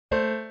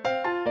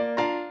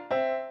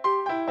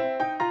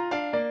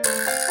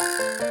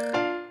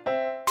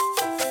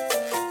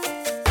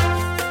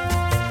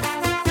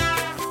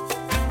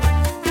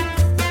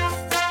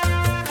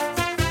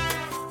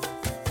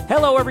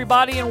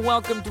everybody, and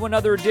welcome to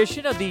another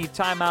edition of the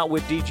Time Out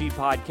with DG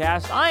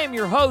podcast. I am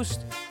your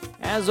host,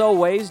 as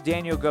always,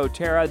 Daniel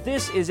Gotera.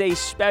 This is a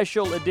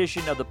special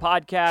edition of the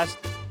podcast.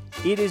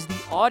 It is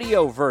the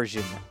audio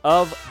version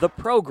of the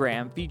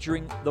program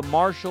featuring the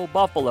Marshall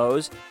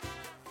Buffaloes.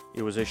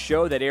 It was a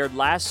show that aired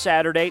last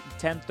Saturday at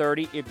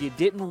 10:30. If you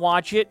didn't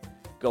watch it,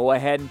 go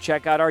ahead and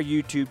check out our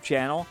YouTube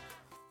channel.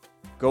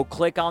 Go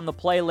click on the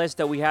playlist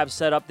that we have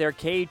set up there,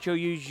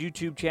 KHOU's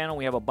YouTube channel.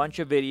 We have a bunch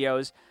of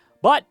videos.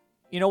 But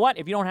you know what?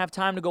 If you don't have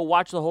time to go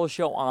watch the whole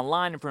show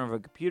online in front of a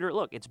computer,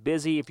 look, it's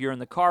busy. If you're in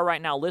the car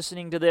right now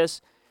listening to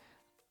this,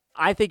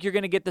 I think you're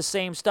going to get the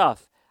same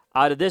stuff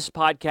out of this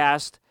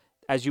podcast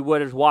as you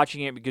would as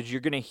watching it, because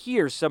you're going to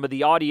hear some of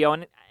the audio.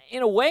 And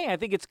in a way, I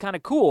think it's kind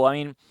of cool. I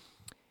mean,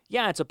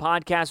 yeah, it's a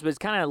podcast, but it's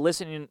kind of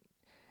listening.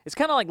 It's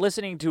kind of like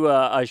listening to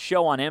a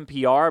show on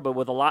NPR, but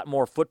with a lot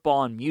more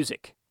football and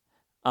music.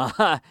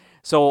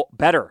 So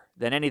better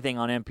than anything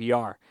on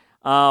NPR.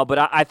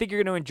 But I think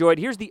you're going to enjoy it.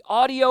 Here's the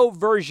audio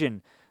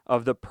version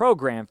of the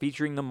program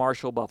featuring the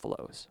Marshall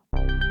Buffaloes.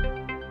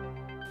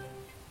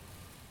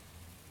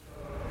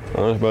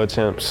 Orange Bowl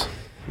champs,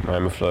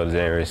 Miami, Florida,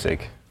 January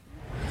 2nd.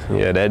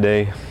 Yeah, that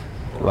day,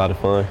 a lot of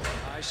fun.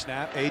 High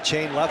snap,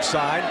 A-Chain left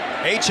side.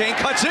 A-Chain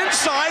cuts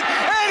inside,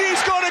 and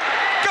he's going to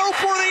go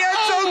for the end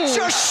zone,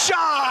 just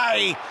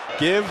shy.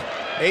 Give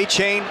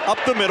A-Chain up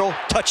the middle,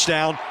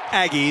 touchdown,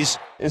 Aggies.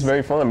 It's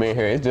very fun being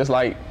here. It's just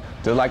like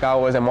I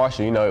was at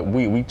Marshall. You know,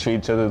 we treat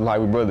each other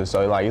like we brothers.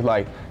 So like it's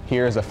like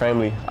here is a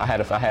family. I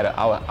had a family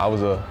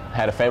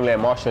at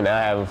Marshall, and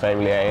I have a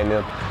family at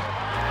A&M.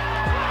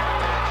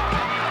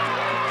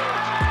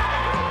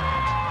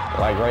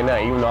 Like right now,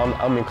 even though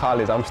I'm in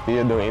college, I'm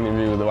still doing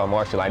interviews about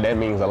Marshall. Like that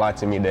means a lot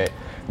to me that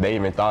they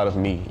even thought of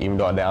me, even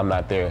though I'm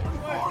not there.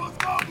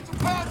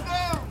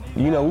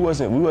 You know, we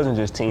wasn't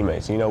just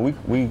teammates. You know,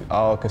 we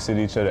all consider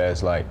each other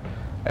as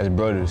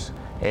brothers.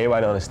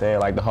 Everybody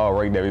understand like the hard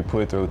work that we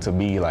put through to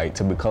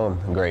become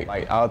great.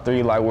 Like all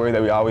three words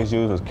that we always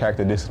use was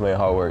character, discipline, and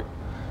hard work.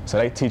 So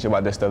they teach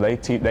about this stuff.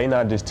 They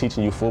not just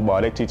teaching you football,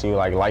 they teaching you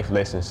like life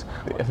lessons.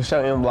 For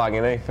sure M Block,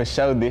 and they for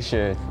sure this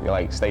year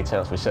like state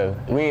champs for sure.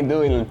 We ain't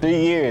doing it in 3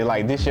 years.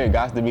 Like this year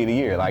got to be the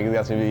year. Like it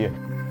got to be the year.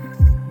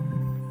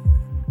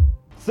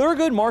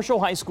 Thurgood Marshall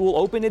High School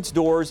opened its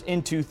doors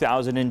in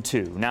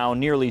 2002. Now,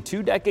 nearly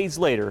 2 decades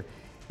later,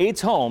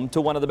 it's home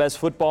to one of the best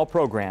football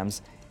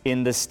programs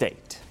in the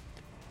state.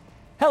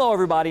 Hello,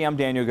 everybody. I'm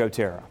Daniel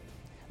Gotera.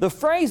 The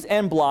phrase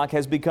En Bloc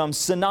has become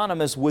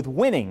synonymous with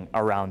winning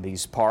around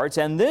these parts,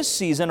 and this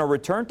season a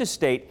return to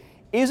state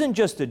isn't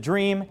just a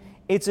dream,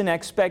 it's an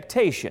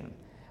expectation.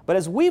 But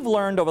as we've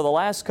learned over the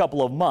last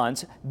couple of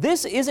months,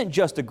 this isn't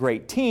just a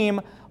great team,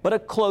 but a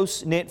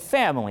close-knit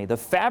family, the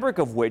fabric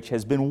of which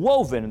has been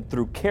woven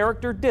through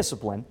character,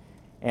 discipline,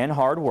 and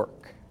hard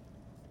work.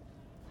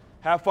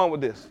 Have fun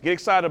with this. Get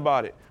excited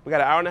about it. We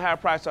got an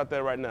hour-and-a-half practice out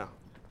there right now.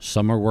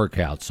 Summer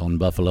workouts on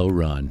Buffalo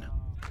Run.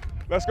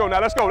 Let's go now,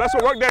 let's go. Let's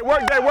go. Work day,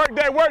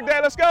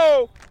 let's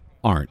go.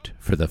 Aren't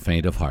for the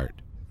faint of heart.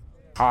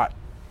 Hot.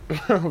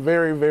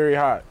 Very, very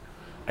hot.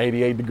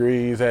 88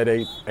 degrees at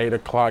 8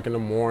 o'clock in the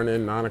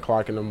morning, 9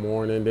 o'clock in the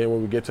morning. Then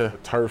when we get to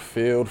turf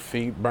field,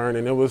 feet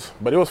burning,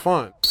 but it was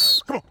fun.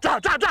 Come on,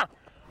 drive.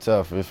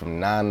 Tough, it's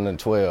from 9 to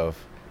 12.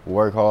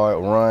 Work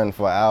hard, run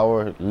for an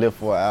hour, lift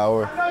for an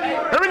hour.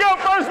 Here we go,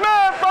 first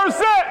man, first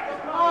set.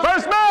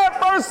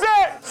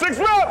 6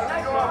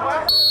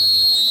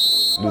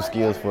 reps. Do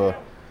skills for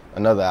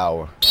another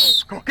hour.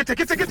 Come on, get there.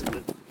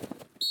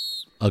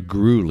 A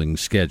grueling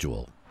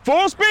schedule.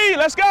 Full speed,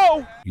 let's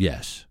go.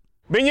 Yes.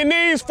 Bend your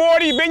knees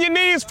 40,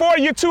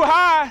 you're too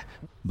high.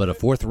 But a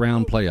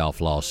 4th-round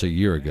playoff loss a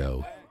year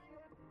ago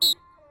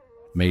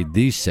made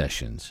these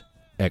sessions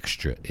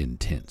extra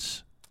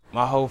intense.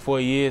 My whole 4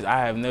 years,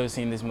 I have never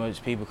seen this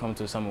much people come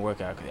to a summer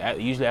workout.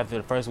 Usually after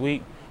the first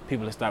week,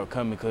 people will stop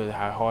coming because of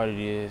how hard it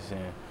is.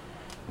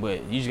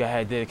 But you just got to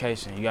have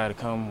dedication. You got to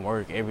come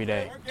work every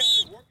day.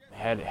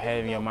 Have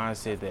in your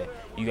mindset that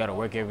you got to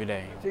work every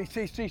day.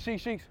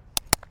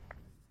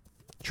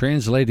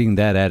 Translating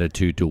that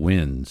attitude to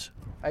wins.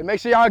 Hey, make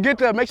sure y'all get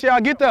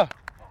there.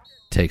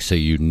 Takes a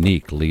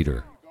unique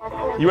leader.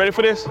 You ready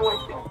for this?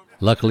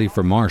 Luckily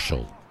for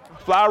Marshall.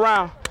 Fly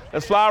around.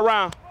 Let's fly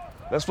around.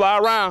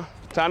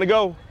 Time to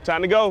go.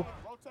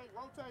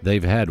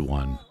 They've had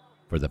one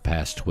for the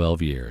past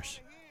 12 years.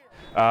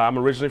 I'm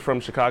originally from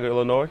Chicago,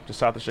 Illinois, just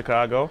south of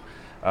Chicago.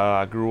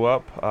 I grew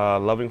up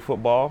loving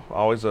football,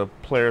 always a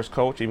player's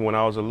coach, even when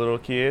I was a little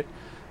kid,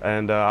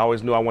 and I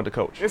always knew I wanted to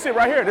coach. This is it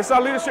right here. This is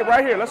our leadership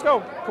right here. Let's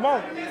go. Come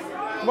on,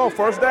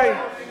 first day.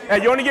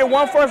 And you only get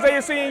one first day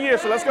your senior year,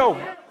 so let's go.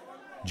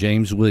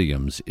 James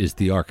Williams is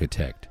the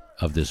architect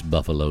of this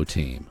Buffalo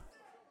team.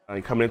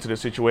 Coming into the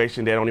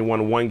situation, they had only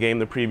won 1 game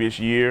the previous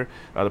year.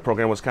 The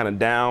program was kind of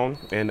down,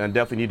 and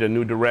definitely needed a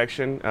new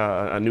direction,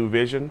 a new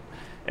vision.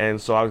 And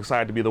so I was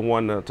excited to be the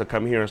one to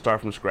come here and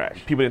start from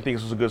scratch. People didn't think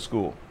this was a good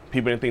school.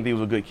 People didn't think these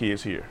were good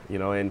kids here, you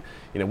know, and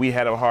we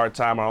had a hard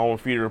time. Our own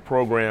feeder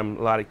program,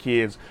 a lot of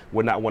kids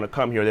would not want to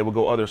come here. They would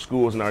go other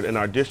schools in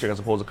our district as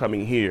opposed to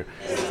coming here.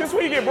 Since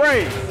when you get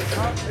braids?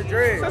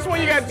 Since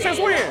when?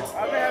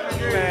 I've been having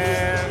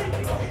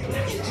dreads.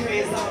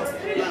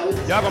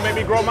 Man, y'all gonna make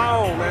me grow my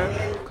own,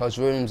 man. Coach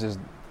Williams is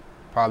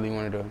probably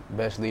one of the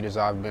best leaders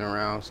I've been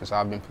around since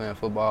I've been playing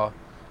football.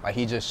 Like,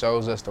 he just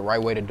shows us the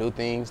right way to do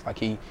things. Like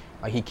he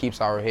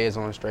keeps our heads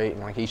on straight,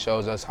 and like he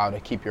shows us how to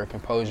keep your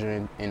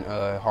composure in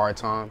hard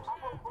times.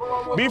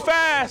 Be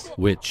fast.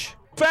 Which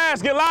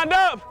Fast, get lined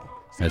up.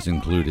 has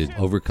included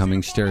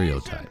overcoming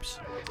stereotypes.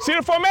 See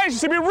the formation,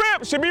 should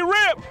be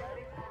ripped.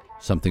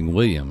 Something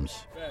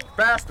Williams,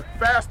 Faster,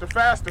 faster,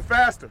 faster,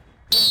 faster.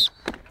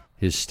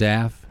 his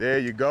staff, There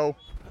you go.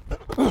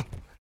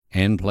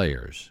 and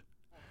players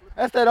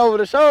That's that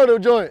over-the-shoulder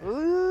joint.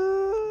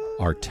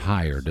 are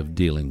tired of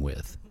dealing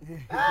with.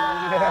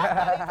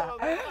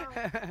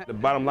 The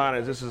bottom line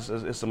is this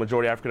is a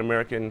majority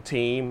African-American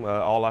team,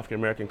 all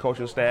African-American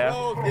coaching staff.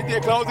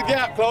 Close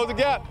the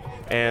gap.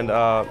 And,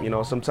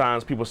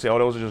 sometimes people say, oh,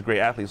 those are just great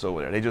athletes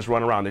over there. They just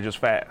run around, they're just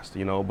fast,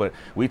 but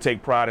we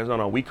take pride in,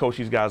 no, we coach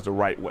these guys the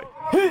right way.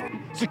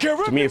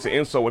 To me, it's an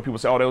insult when people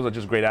say, oh, those are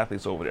just great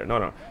athletes over there.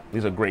 No,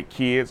 these are great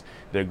kids.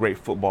 They're great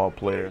football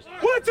players.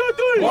 1, 2,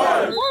 3.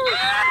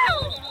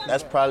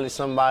 That's probably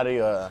somebody,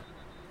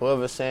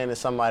 whoever's saying it's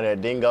somebody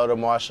that didn't go to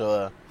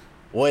Marshall,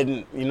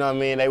 wasn't,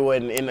 they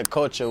wasn't in the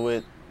culture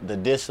with the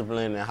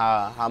discipline and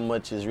how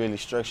much is really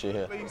structured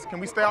here. Please,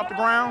 can we stay off the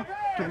ground?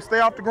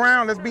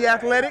 Let's be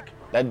athletic.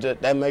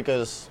 That make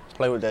us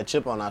play with that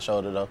chip on our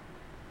shoulder, though.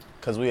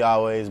 Because we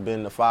always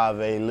been the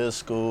 5A little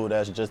school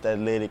that's just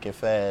athletic and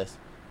fast.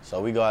 So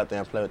we go out there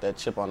and play with that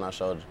chip on our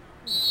shoulder.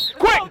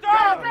 Quick!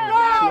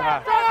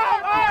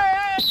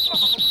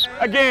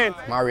 Again.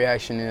 My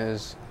reaction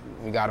is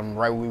we got them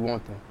right where we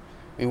want them.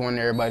 We want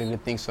everybody to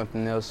think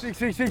something else.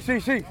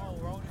 See.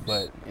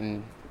 But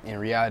in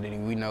reality,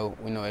 we know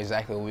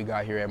exactly what we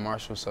got here at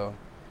Marshall, so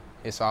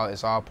it's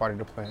all part of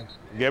the plan.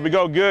 Here we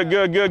go.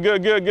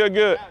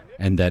 Good.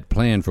 And that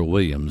plan for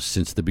Williams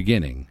since the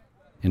beginning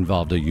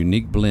involved a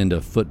unique blend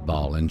of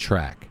football and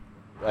track.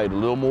 Hey, the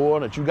little more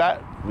that you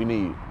got, we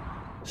need.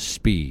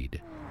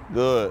 Speed.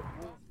 Good.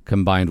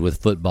 Combined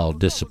with football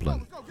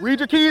discipline. Read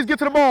your keys, get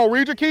to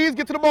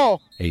the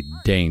ball. A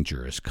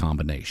dangerous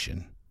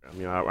combination.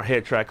 Our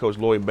head track coach,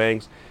 Lloyd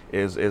Banks,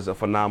 is a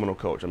phenomenal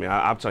coach.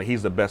 I'm telling you,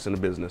 he's the best in the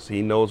business.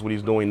 He knows what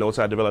he's doing, knows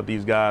how to develop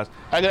these guys.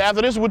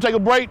 After this, we'll take a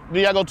break,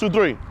 then y'all go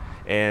 2-3.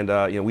 And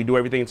we do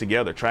everything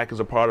together. Track is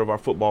a part of our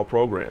football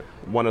program.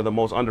 One of the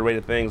most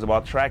underrated things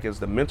about track is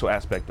the mental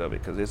aspect of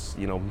it, because it's,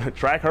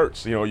 track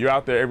hurts. You're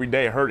out there every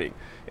day hurting,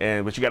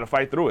 but you got to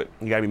fight through it.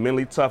 You got to be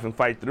mentally tough and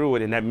fight through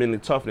it, and that mental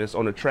toughness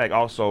on the track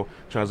also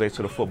translates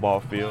to the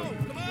football field.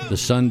 The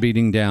sun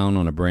beating down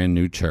on a brand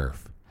new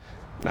turf.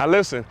 Now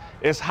listen,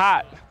 it's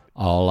hot.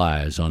 All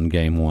eyes on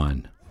game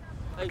one.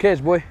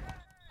 Catch, boy.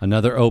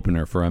 Another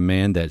opener for a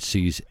man that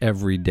sees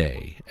every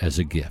day as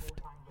a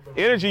gift.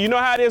 Energy, you know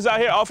how it is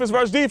out here, offense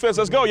versus defense.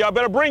 Let's go, y'all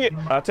better bring it.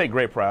 I take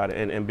great pride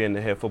in being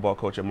the head football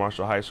coach at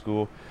Marshall High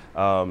School.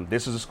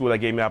 This is a school that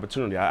gave me the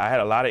opportunity. I had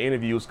a lot of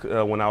interviews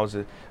when I was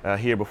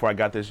here before I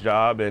got this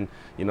job, and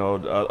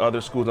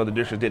other schools, other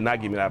districts did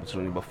not give me the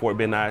opportunity. But Fort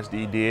Bend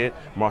ISD did,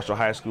 Marshall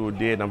High School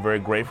did, and I'm very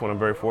grateful and I'm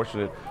very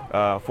fortunate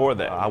for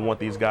that. I want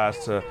these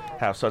guys to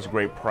have such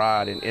great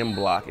pride in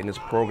M-Block, in this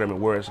program,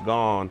 and where it's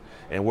gone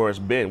and where it's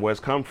been, where it's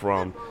come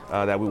from,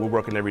 that we're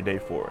working every day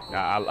for it.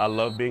 I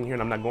love being here,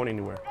 and I'm not going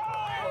anywhere.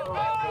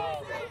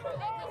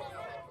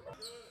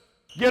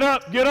 Get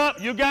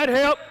up, you got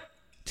help.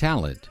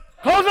 Talent.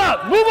 Close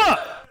up, move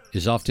up.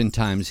 Is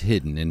oftentimes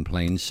hidden in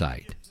plain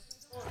sight.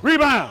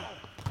 Rebound.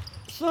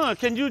 Son,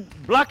 can you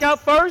block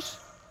out first?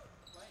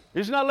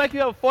 It's not like you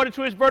have a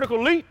 42-inch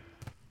vertical leap.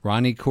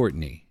 Ronnie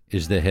Courtney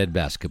is the head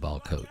basketball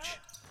coach.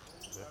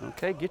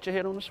 Okay, get your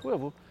head on the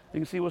swivel. You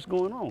can see what's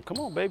going on. Come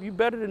on, baby, you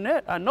better than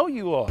that. I know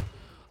you are.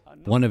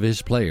 One of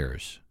his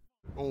players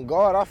On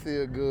guard, I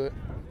feel good.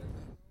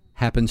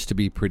 happens to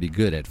be pretty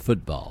good at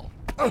football,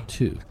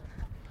 too.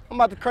 I'm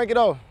about to crank it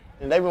off.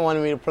 And they've been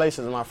wanting me to play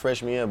since my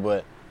freshman year,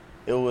 but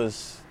it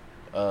was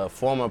a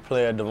former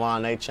player,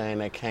 Devon A-Chain,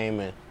 that came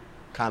and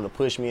kind of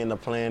pushed me into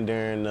playing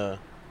during the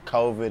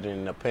COVID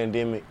and the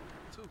pandemic.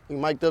 We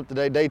mic'd up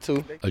today, day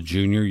 2. A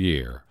junior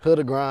year, Hood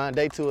of grind,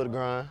 day 2 of the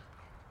grind.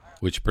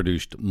 which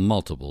produced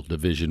multiple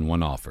Division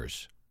I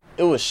offers.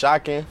 It was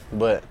shocking,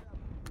 but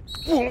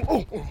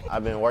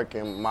I've been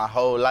working my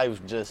whole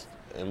life just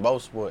in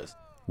both sports.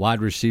 Wide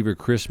receiver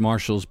Chris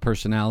Marshall's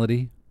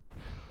personality,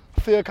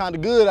 I feel kind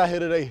of good out here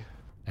today.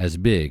 as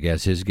big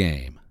as his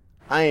game.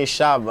 I ain't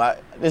shy,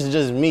 but this is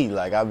just me.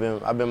 Like, I've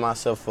been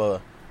myself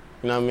for,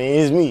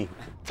 it's me.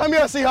 Turn me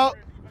up, Seahawk.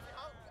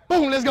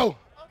 Boom, let's go.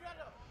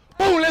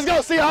 Boom, let's go,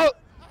 Seahawk.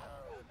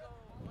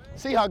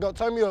 Seahawk, go,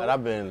 turn me up.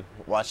 I've been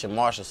watching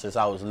Marshall since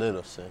I was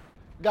little, so.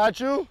 Got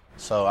you?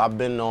 So I've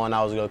been knowing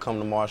I was gonna come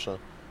to Marshall.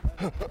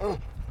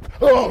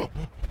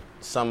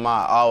 Something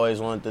I always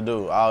wanted to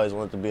do. I always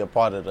wanted to be a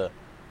part of the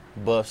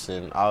Buffs,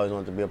 and I always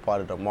wanted to be a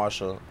part of the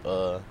Marshall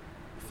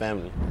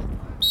family.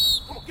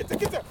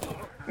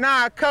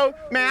 Nah, coach,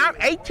 man, I'm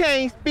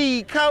 18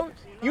 speed, coach.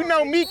 You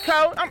know me,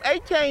 coach. I'm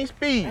 18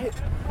 speed.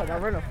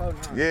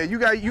 Yeah, you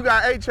got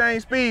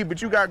 8-chain speed,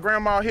 but you got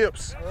grandma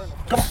hips.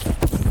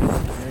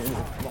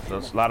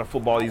 There's a lot of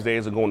football these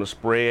days are going to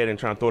spread and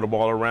trying to throw the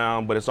ball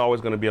around, but it's always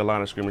going to be a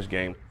line of scrimmage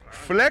game.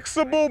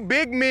 Flexible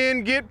big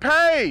men get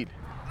paid.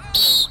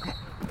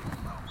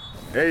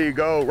 There you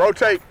go.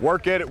 Rotate.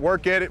 Work at it,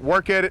 work at it,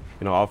 work at it.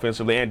 You know,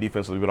 offensively and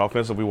defensively, but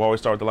offensively, we always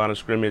start with the line of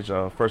scrimmage.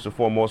 First and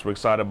foremost, we're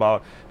excited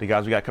about the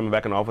guys we got coming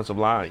back on the offensive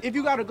line. If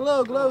you got a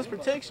glove, gloves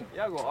protection.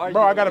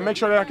 Bro, I got to make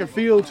sure that I can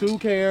feel too,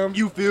 Cam.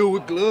 You feel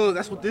with gloves.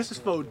 That's what this is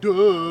for,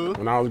 duh.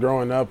 When I was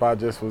growing up, I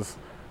just was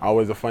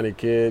always a funny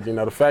kid. You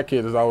know, the fat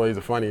kid is always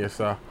the funniest,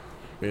 so,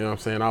 you know what I'm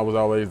saying? I was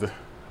always the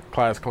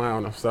class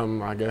clown or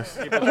something, I guess.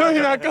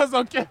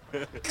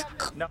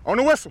 On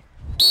the whistle.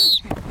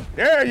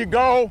 There you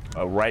go.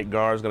 Our right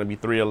guard is going to be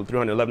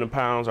 311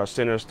 pounds. Our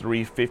center is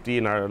 350,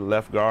 and our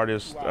left guard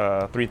is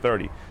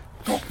 330.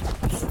 There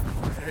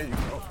you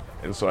go.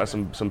 And so that's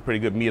some pretty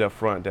good meat up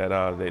front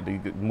that they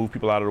move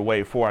people out of the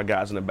way for our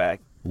guys in the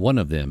back. One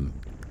of them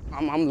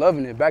I'm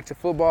loving it. Back to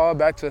football,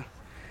 back to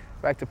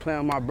playing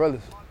with my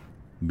brothers.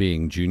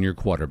 being junior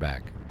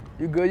quarterback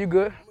You good, you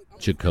good.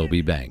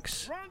 Jacoby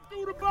Banks.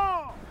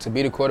 To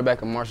be the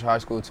quarterback at Marshall High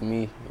School, to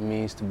me, it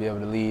means to be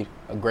able to lead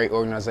a great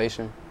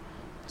organization,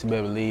 to be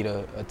able to lead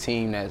a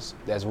team that's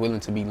willing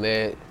to be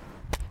led,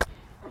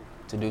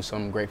 to do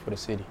something great for the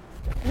city.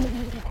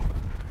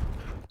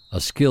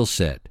 A skill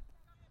set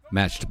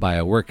matched by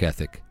a work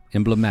ethic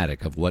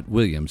emblematic of what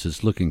Williams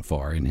is looking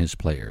for in his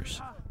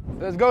players.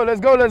 Let's go, let's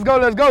go, let's go,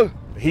 let's go.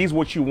 He's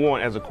what you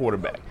want as a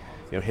quarterback.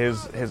 You know,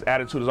 his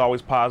attitude is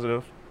always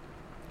positive.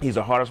 He's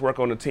the hardest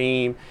worker on the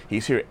team.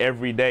 He's here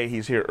every day.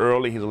 He's here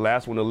early. He's the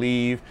last one to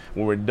leave.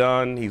 When we're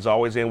done, he's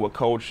always in with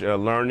coach,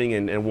 learning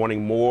and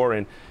wanting more.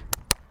 And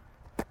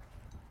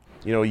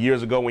you know,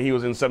 years ago when he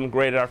was in 7th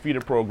grade at our feeder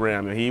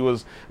program, and he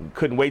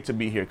couldn't wait to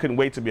be here, couldn't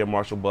wait to be a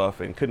Marshall Buff,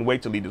 and couldn't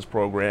wait to lead this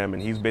program.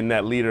 And he's been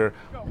that leader.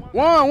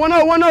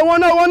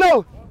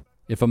 1-0.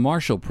 If a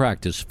Marshall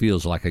practice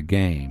feels like a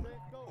game,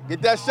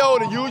 Get that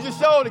shoulder, use your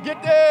shoulder,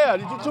 get there.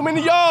 You do too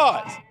many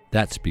yards.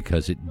 that's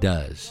because it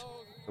does.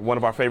 One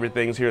of our favorite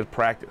things here is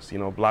practice. You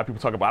know, a lot of people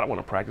talk about, I don't want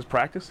to practice.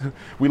 Practice?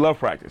 We love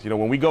practice. You know,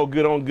 when we go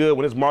good on good,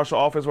 when it's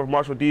Marshall offense or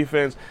Marshall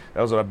defense,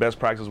 those are the best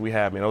practices we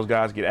have, man. Those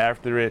guys get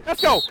after it.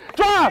 Let's go.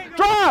 Drive,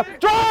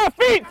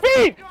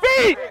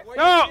 feet.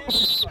 No,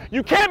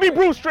 you can't be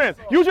brute strength.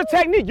 Use your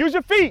technique, use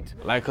your feet.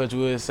 Like Coach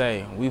Wood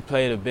say, we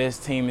play the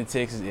best team in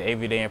Texas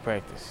every day in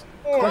practice.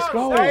 Let's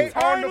go. Stay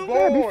on the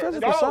board. Be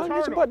physical, son.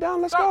 Get your butt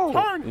down. Let's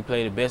go. We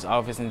play the best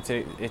offense in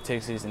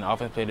Texas, and the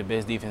offense play the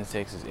best defense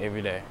in Texas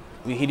every day.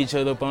 We hit each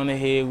other up on the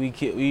head.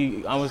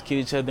 We almost kill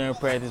each other in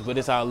practice, but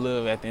it's all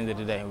love at the end of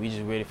the day. We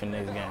just ready for the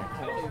next game.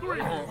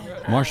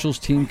 Marshall's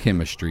team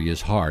chemistry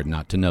is hard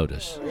not to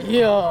notice.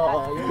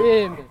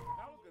 Yeah,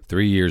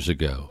 3 years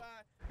ago,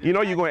 You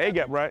know you're going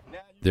A-gap, right?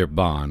 their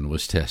bond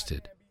was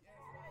tested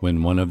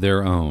when one of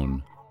their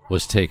own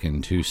was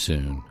taken too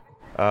soon.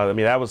 I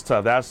mean, that was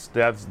tough.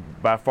 That's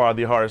by far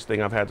the hardest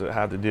thing I've had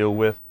to deal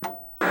with.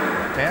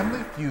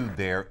 Family feud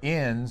there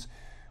ends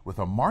with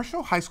a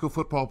Marshall High School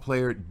football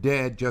player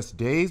dead just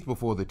days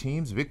before the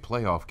team's big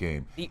playoff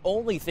game. The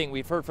only thing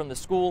we've heard from the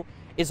school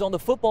is on the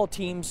football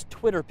team's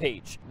Twitter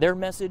page. Their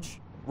message,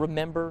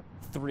 remember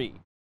 3.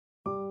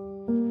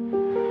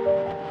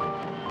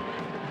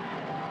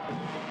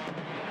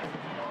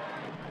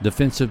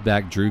 Defensive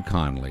back Drew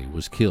Conley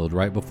was killed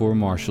right before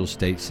Marshall's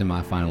state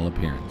semifinal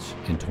appearance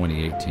in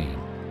 2018.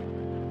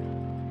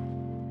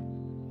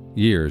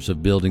 Years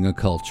of building a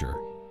culture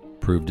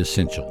proved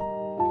essential.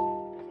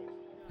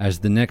 As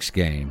the next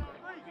game,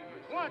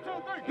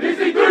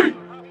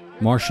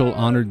 Marshall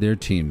honored their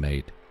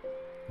teammate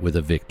with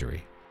a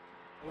victory.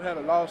 We had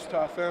a loss to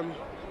our family.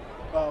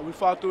 We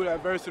fought through the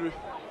adversity,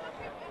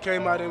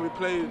 came out and we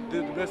played,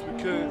 did the best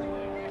we could.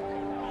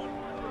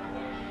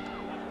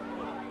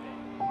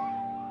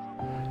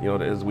 You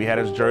know, we had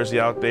his jersey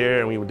out there,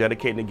 and we were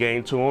dedicating the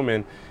game to him.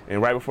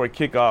 And right before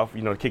kickoff,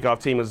 you know, the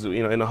kickoff team is,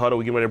 you know, in the huddle.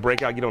 We get ready to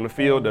break out, get on the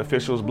field. The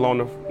officials blowing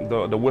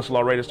the whistle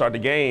already to start the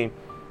game,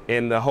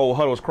 and the whole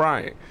huddle was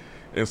crying.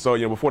 And so,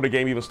 you know, before the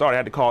game even started, I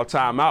had to call a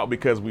timeout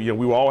because we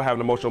were all having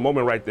an emotional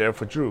moment right there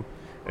for Drew.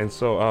 And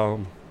so,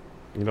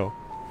 you know.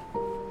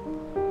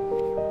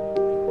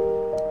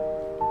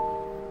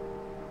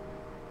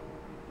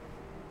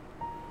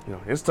 You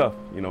know, it's tough.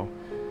 You know,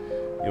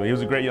 he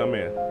was a great young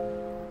man.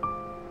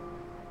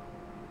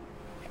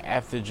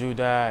 After Drew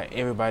died,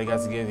 everybody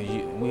got together.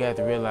 We had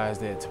to realize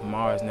that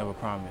tomorrow is never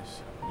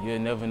promised. You'll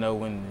never know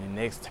when the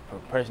next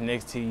person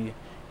next to you,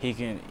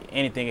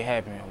 anything can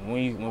happen.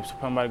 When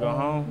somebody go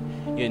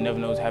home, you'll never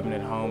know what's happening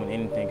at home, and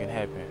anything can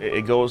happen.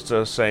 It goes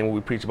to saying what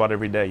we preach about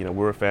every day. You know,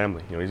 we're a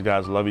family. You know, these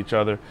guys love each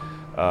other.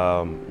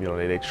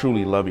 they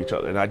truly love each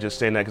other. And I just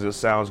saying that because it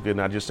sounds good,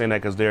 and I just saying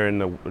that because they're in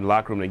the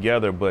locker room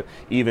together. But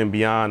even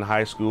beyond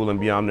high school and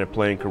beyond their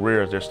playing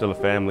careers, they're still a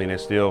family, and they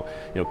still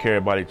care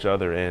about each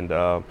other. And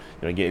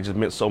again, it just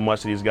meant so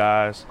much to these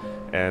guys.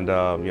 And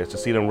to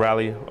see them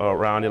rally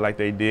around it like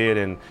they did,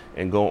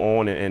 and go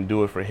on and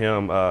do it for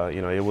him,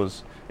 it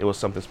was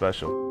something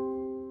special.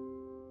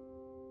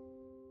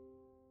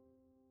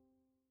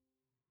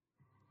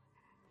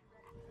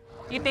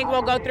 You think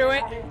we'll go through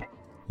it?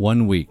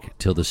 1 week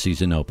till the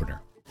season opener.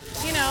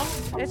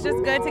 It's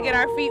just good to get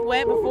our feet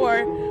wet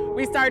before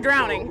we start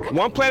drowning.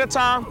 One play at a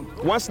time,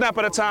 one snap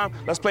at a time.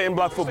 Let's play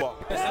in-block football.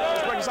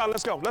 Let's break this out.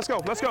 Let's go. Let's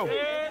go. Let's go.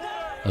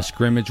 A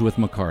scrimmage with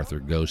MacArthur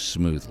goes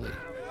smoothly.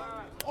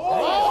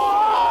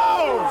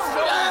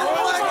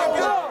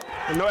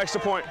 No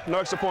extra point. No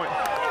extra point.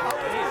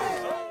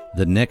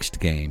 The next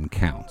game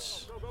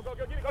counts.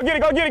 Go get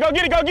it. Go get it. Go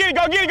get it. Go get it.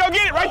 Go get it. Go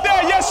get it. Right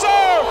there. Yes, sir.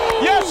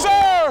 Yes,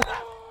 sir.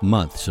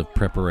 Months of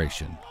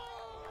preparation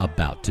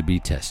about to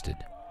be tested.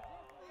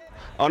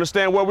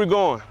 Understand where we're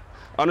going.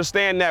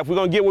 Understand that if we're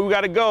going to get where we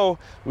got to go,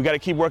 we got to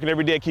keep working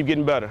every day, keep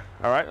getting better.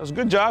 All right? That's a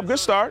good job. Good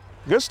start.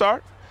 Good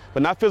start.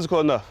 But not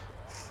physical enough.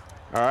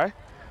 All right?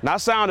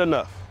 Not sound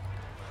enough.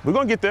 We're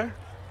going to get there.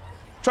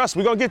 Trust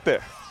me, we're going to get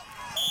there.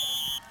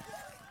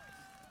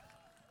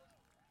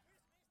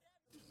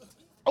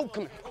 Oh,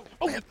 come here.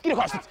 Oh, get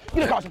across.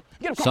 Get across.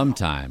 Get across.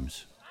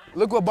 Sometimes.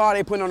 Look what ball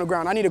they putting on the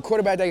ground. I need a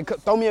quarterback that can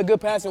throw me a good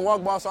pass and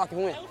walk ball so I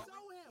can win.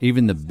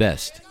 Even the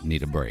best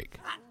need a break.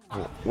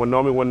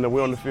 Normally when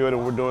we're on the field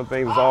and we're doing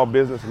things, it's all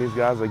business, and these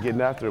guys are getting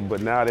after it.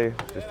 But now they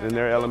just in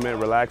their element,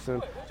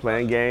 relaxing,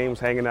 playing games,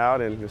 hanging out,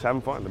 and just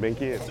having fun. They're being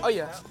kids. Oh,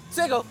 yeah.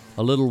 Single.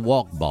 A little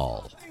walk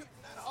ball.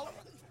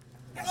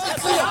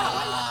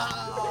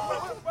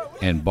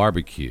 And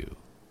barbecue.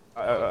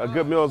 A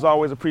good meal is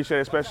always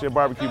appreciated, especially a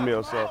barbecue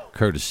meal. So,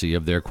 courtesy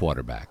of their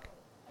quarterback.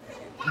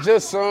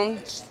 Just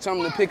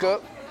something to pick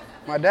up.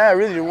 My dad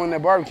really didn't want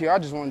that barbecue. I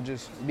just want to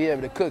just be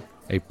able to cook.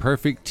 A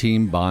perfect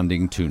team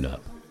bonding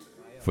tune-up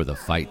for the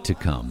fight to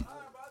come.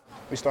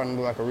 We're starting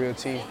to look like a real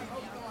team.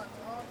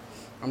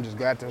 I'm just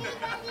glad to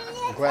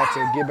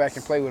get back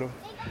and play with them.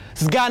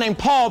 This guy named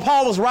Paul.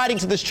 Paul was writing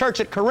to this church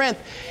at Corinth.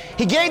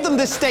 He gave them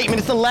this statement.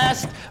 It's the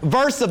last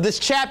verse of this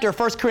chapter,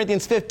 1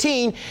 Corinthians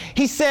 15.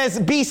 He says,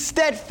 be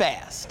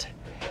steadfast.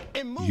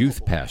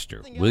 Youth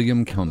pastor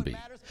William Cumbie.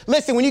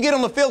 Listen, when you get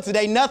on the field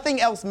today, nothing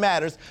else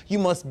matters. You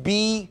must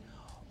be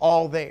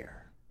all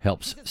there.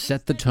 Helps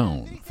set the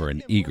tone for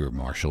an eager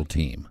Marshall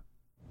team.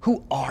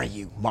 Who are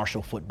you,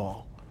 Marshall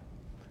football?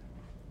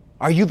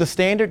 Are you the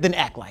standard? Then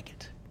act like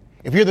it.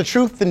 If you're the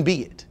truth, then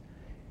be it.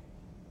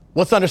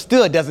 What's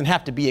understood doesn't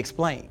have to be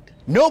explained.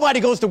 Nobody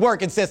goes to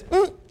work and says,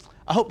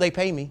 I hope they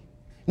pay me.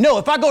 No,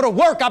 if I go to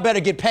work, I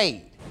better get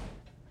paid.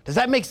 Does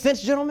that make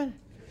sense, gentlemen?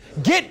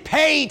 Get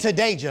paid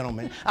today,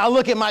 gentlemen. I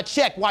look at my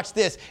check, watch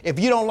this. If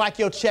you don't like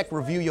your check,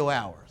 review your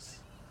hours.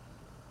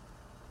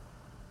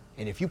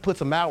 And if you put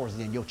some hours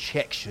in, your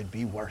check should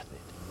be worth it.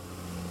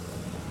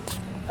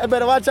 I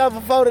better watch out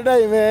for 4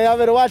 today, man. I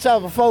better watch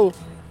out for 4.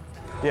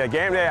 Yeah,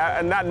 game day,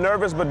 I'm not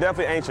nervous, but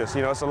definitely anxious.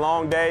 It's a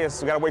long day.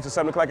 We got to wait till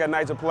 7 o'clock at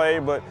night to play,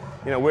 but,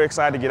 we're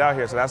excited to get out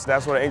here. So that's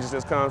where the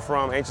anxiousness comes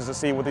from, anxious to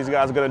see what these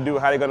guys are going to do,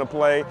 how they're going to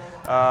play.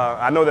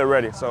 I know they're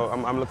ready, so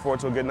I'm looking forward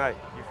to a good night.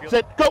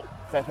 Set, go.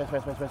 Fast.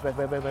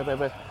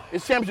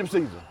 It's championship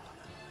season.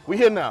 We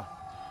here now.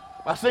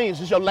 My seniors,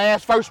 this is your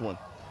first one.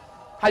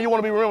 How you want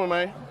to be remembered,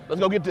 man? Let's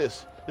go get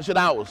this. This shit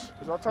ours.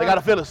 They got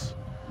to feel us.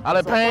 All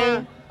that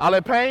pain,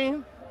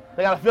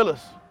 they got to feel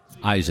us.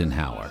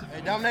 Eisenhower.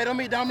 Hey, dominate on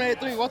me, dominate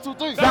 3. 1, 2,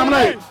 3.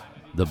 Dominate!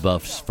 The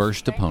Buffs'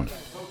 first opponent,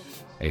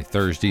 a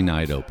Thursday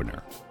night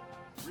opener.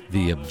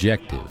 The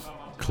objective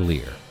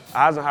clear.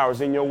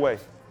 Eisenhower's in your way.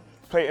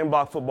 Play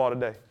in-block football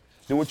today.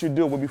 Do what you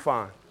do, we'll be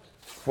fine.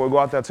 Before we go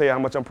out there, I'll tell you how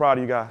much I'm proud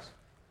of you guys,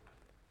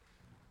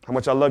 how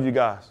much I love you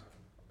guys.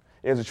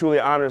 It's truly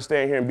an honor to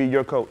stand here and be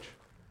your coach.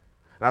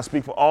 And I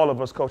speak for all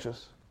of us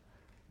coaches.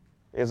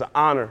 It's an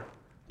honor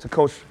to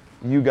coach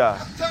you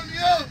guys.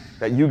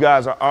 That you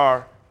guys are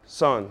our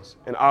sons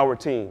and our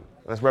team.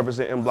 Let's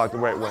represent in-block the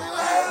right way.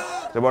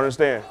 Everybody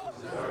understand?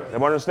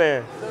 Everybody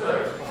understand?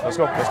 Let's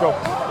go.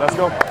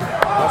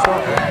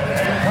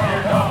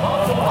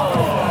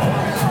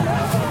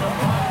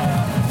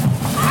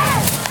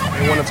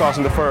 We want to toss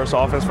him to first,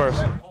 offense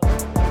first.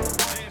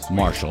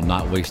 Marshall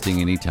not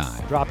wasting any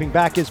time. Dropping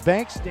back his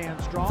bank,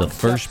 stands strong. The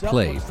first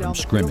play from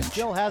scrimmage.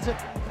 Still has it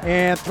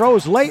and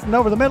throws late and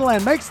over the middle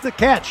and makes the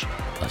catch.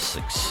 A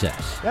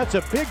success. That's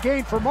a big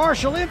gain for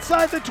Marshall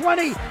inside the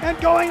 20 and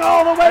going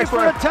all the way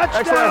for a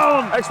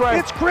touchdown.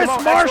 It's Chris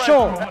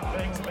Marshall.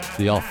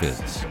 The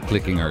offense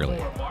clicking early.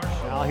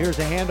 Now here's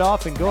a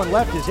handoff and going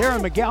left is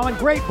Aaron McGowan.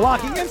 Great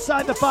blocking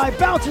inside the 5,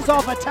 bounces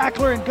off a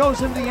tackler and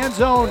goes into the end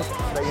zone.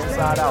 Stay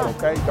inside out,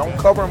 okay? Don't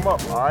cover him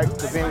up, all right?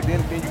 Because then you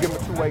give him a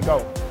two-way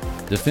go.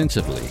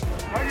 Defensively.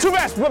 Two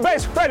best,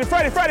 Freddie.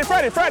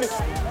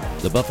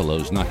 The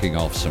Buffaloes knocking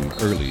off some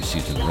early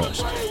season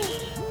rust.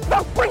 What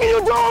the frick are you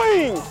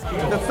doing?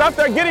 The stuff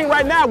they're getting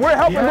right now, we're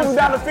helping them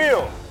down the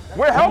field.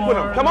 We're helping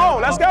them. Come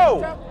on, let's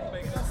go.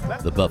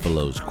 The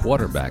Buffalo's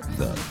quarterback,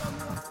 though,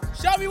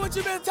 Show me what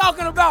you've been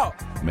talking about.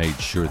 made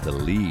sure the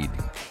lead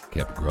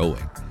kept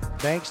growing.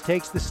 Banks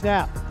takes the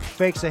snap,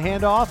 fakes a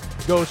handoff,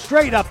 goes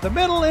straight up the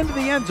middle into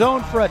the end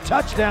zone for a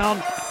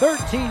touchdown.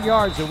 13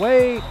 yards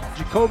away,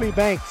 Jacoby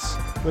Banks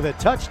with a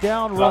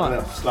touchdown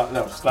run. Slot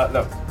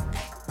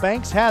left.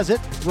 Banks has it,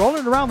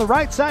 rolling around the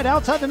right side,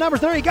 outside the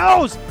numbers. There he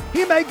goes.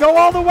 He may go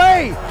all the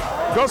way.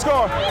 Go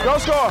score.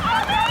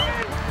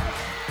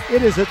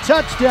 It is a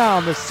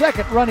touchdown, the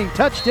second running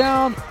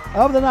touchdown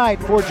of the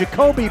night for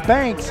Jacoby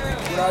Banks.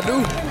 What I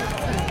do?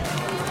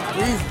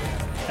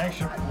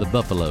 The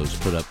Buffaloes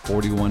put up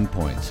 41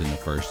 points in the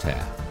first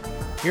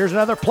half. Here's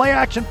another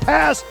play-action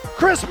pass.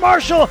 Chris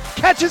Marshall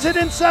catches it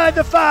inside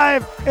the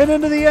 5 and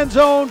into the end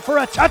zone for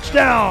a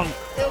touchdown.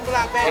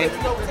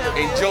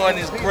 Enjoying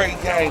this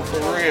great game for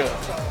real.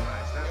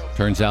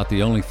 Turns out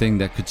the only thing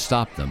that could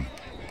stop them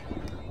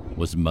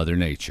was Mother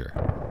Nature.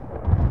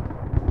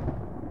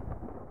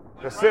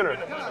 The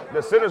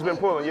center's been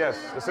pulling, yes.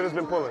 The center's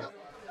been pulling.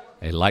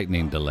 A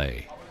lightning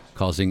delay,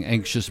 causing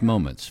anxious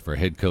moments for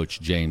head coach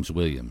James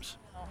Williams.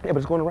 Yeah, but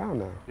it's going around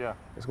now. Yeah.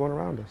 It's going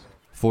around us.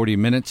 40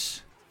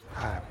 minutes,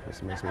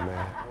 This makes me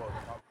mad.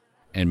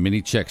 and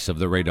many checks of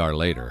the radar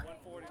later,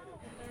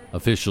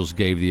 officials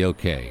gave the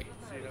okay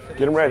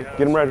Get him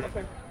ready.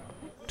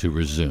 to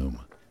resume.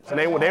 So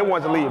they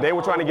wanted to leave. They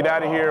were trying to get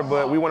out of here,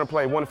 but we want to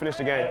play, want to finish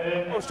the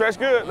game. Oh, stretch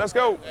good, let's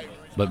go.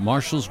 But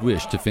Marshall's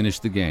wish to finish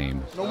the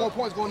game No more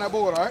points going that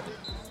board, all right?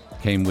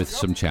 came with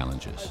some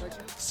challenges.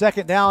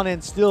 Second down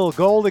and still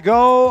goal to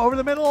go. Over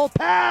the middle,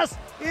 pass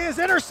is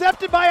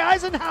intercepted by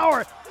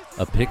Eisenhower.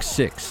 A pick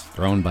six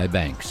thrown by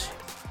Banks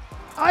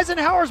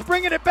Eisenhower's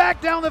bringing it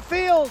back down the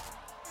field.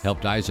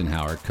 helped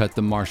Eisenhower cut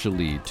the Marshall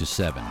lead to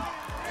 7.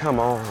 Come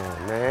on,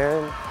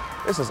 man.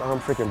 This is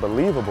unfreaking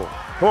believable.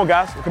 Come on,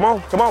 guys. Come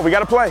on. We got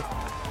to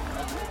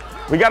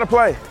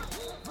play.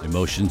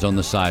 Emotions on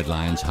the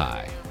sidelines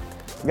high.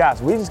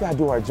 Guys, we just got to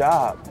do our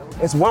job.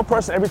 It's one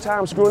person every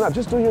time screwing up.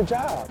 Just do your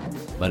job.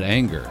 But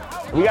anger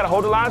We got to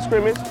hold the line of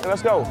scrimmage, and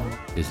let's go.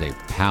 is a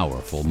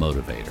powerful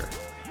motivator.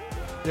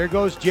 There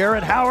goes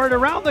Jared Howard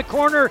around the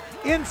corner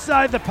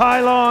inside the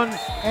pylon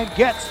and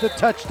gets the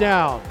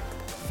touchdown.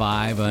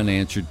 5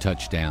 unanswered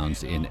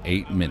touchdowns in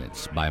 8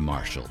 minutes by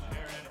Marshall.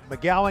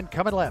 McGowan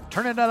coming left,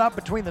 turning it up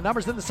between the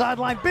numbers and the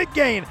sideline. Big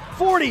gain,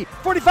 40,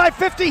 45,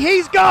 50,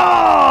 he's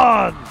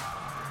gone!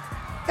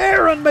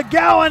 Aaron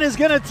McGowan is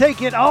going to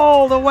take it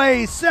all the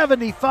way,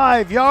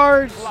 75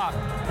 yards.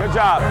 Good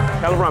job.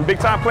 Hell of a run. Big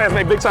time players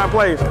make big time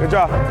plays. Good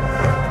job.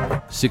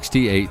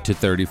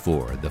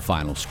 68-34, the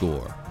final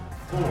score.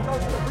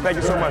 Thank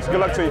you so much. Good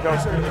luck to you,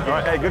 Coach. All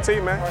right, hey, good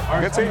team,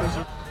 man. Good team.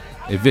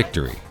 A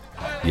victory,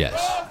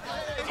 yes.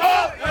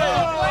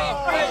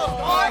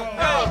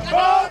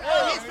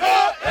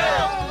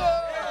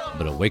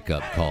 But a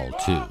wake-up call,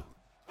 too.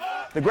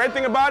 The great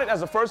thing about it, as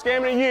the first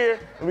game of the year,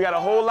 we got a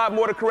whole lot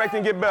more to correct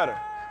and get better.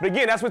 But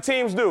again, that's what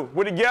teams do.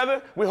 We're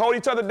together, we hold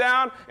each other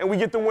down, and we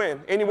get the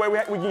win. Any way we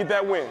can get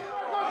that win.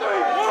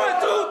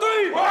 1, 2,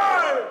 3,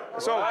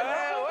 1! So,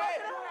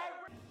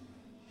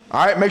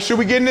 All right, make sure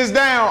we're getting this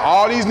down.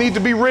 All these need to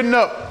be written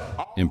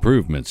up.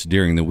 Improvements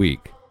during the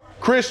week.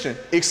 Christian,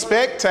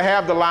 expect to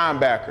have the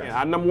linebacker. yeah,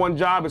 our number one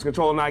job is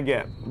controlling our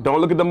gap. Don't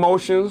look at the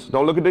motions,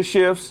 don't look at the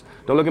shifts,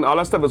 don't look at all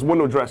that stuff. It's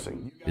window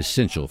dressing.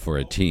 Essential for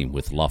a team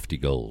with lofty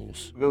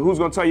goals. Who's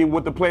going to tell you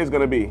what the play is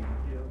going to be?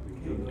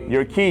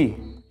 Your key.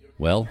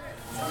 Well,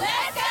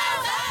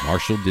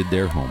 Marshall did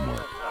their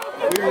homework.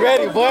 We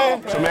ready,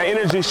 boy. Show me that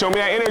energy, show me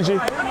that energy,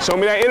 show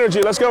me that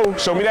energy. Let's go,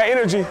 show me that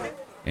energy.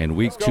 And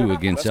week 2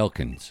 against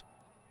Elkins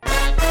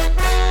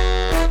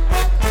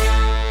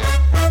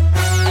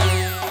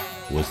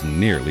was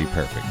nearly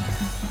perfect.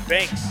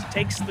 Banks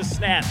takes the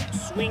snap,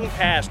 swing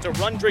pass to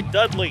Rundrick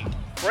Dudley,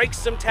 breaks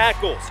some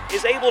tackles,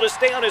 is able to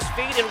stay on his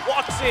feet and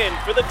walks in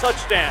for the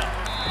touchdown.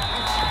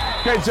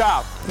 Great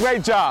job,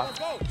 great job.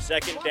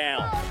 Second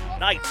down,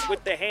 Knights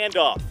with the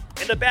handoff,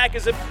 and the back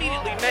is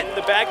immediately met in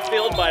the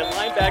backfield by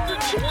linebacker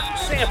Jordan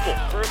Sample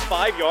for a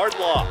 5-yard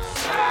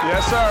loss.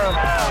 Yes, sir.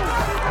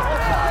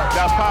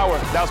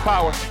 That was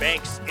power.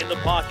 Banks in the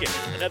pocket.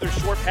 Another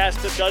short pass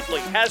to Dudley.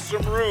 Has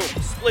some room.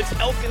 Splits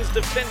Elkins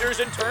defenders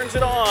and turns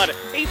it on.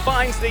 He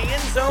finds the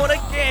end zone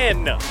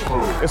again.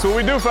 That's what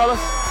we do, fellas.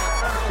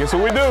 That's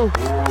what we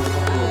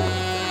do.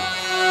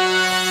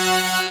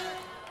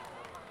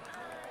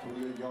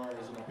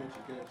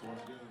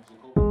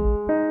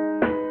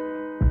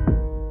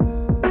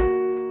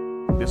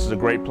 This is a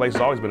great place.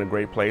 It's always been a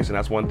great place, and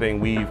that's one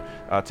thing we've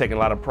taken a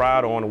lot of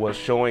pride on, was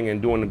showing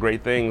and doing the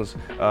great things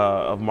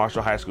of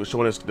Marshall High School,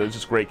 showing us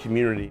this great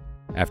community.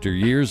 After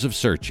years of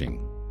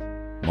searching,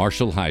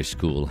 Marshall High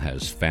School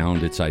has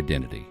found its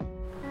identity.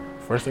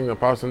 First thing that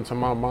pops into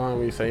my mind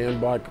when you say N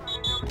Block.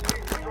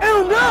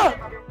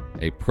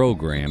 A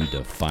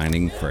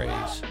program-defining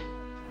phrase.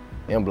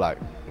 M Block,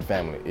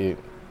 family.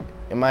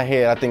 In my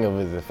head, I think of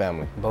it as a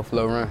family.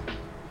 Buffalo Run.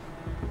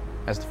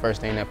 That's the first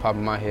thing that popped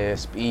in my head.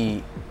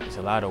 Speed. It's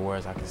a lot of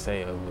words I can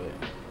say of it.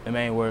 The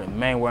main word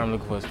I'm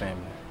looking for is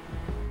family.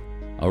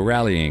 A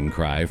rallying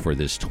cry for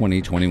this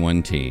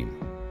 2021 team.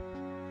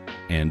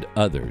 and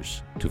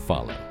others to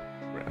follow.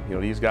 You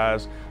know, these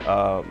guys,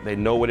 they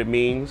know what it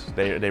means.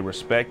 They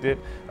respect it.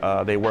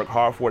 They work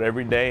hard for it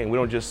every day, and we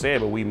don't just say it,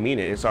 but we mean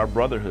it. It's our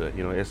brotherhood.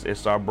 You know,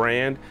 it's our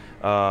brand.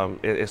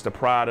 It's the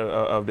pride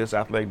of this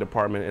athletic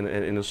department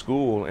in the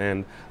school,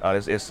 and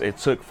it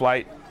took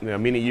flight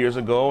many years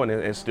ago, and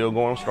it's still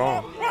going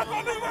strong.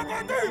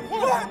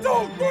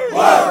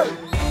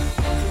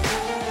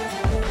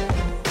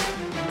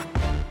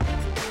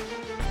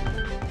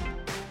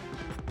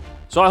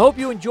 So I hope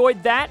you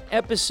enjoyed that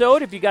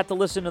episode if you got to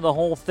listen to the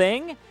whole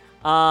thing.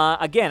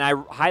 Again, I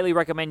highly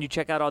recommend you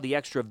check out all the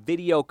extra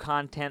video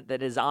content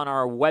that is on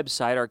our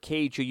website, our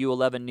KHOU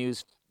 11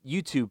 News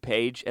YouTube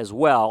page as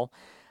well.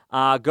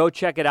 Go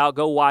check it out.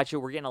 Go watch it.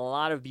 We're getting a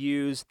lot of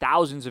views,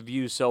 thousands of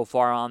views so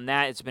far on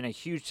that. It's been a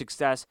huge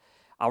success.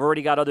 I've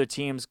already got other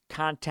teams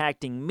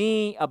contacting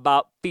me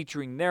about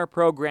featuring their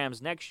programs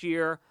next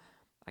year.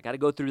 I got to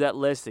go through that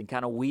list and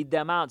kind of weed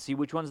them out, see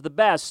which one's the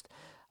best.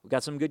 We've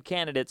got some good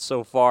candidates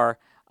so far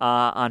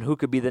on who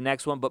could be the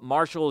next one, but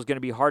Marshall is going to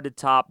be hard to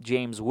top.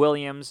 James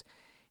Williams,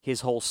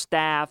 his whole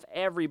staff,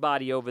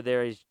 everybody over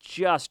there is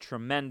just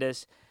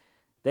tremendous.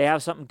 They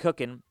have something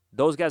cooking.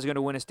 Those guys are going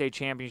to win a state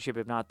championship,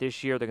 if not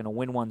this year. They're going to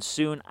win one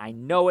soon. I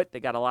know it. They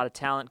got a lot of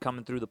talent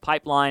coming through the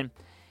pipeline,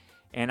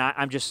 and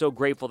I'm just so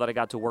grateful that I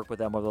got to work with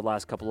them over the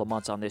last couple of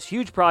months on this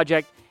huge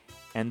project,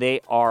 and they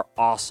are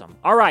awesome.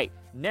 All right,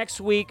 next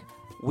week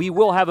we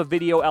will have a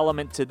video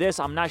element to this.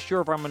 I'm not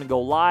sure if I'm going to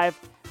go live,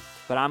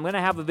 but I'm going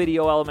to have a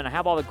video element. I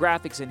have all the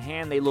graphics in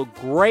hand. They look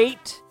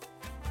great.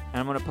 And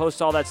I'm going to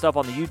post all that stuff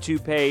on the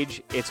YouTube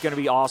page. It's going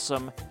to be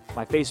awesome.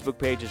 My Facebook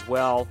page as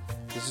well.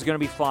 This is going to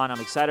be fun.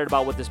 I'm excited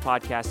about what this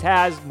podcast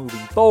has moving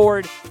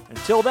forward.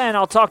 Until then,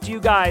 I'll talk to you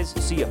guys.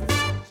 See you.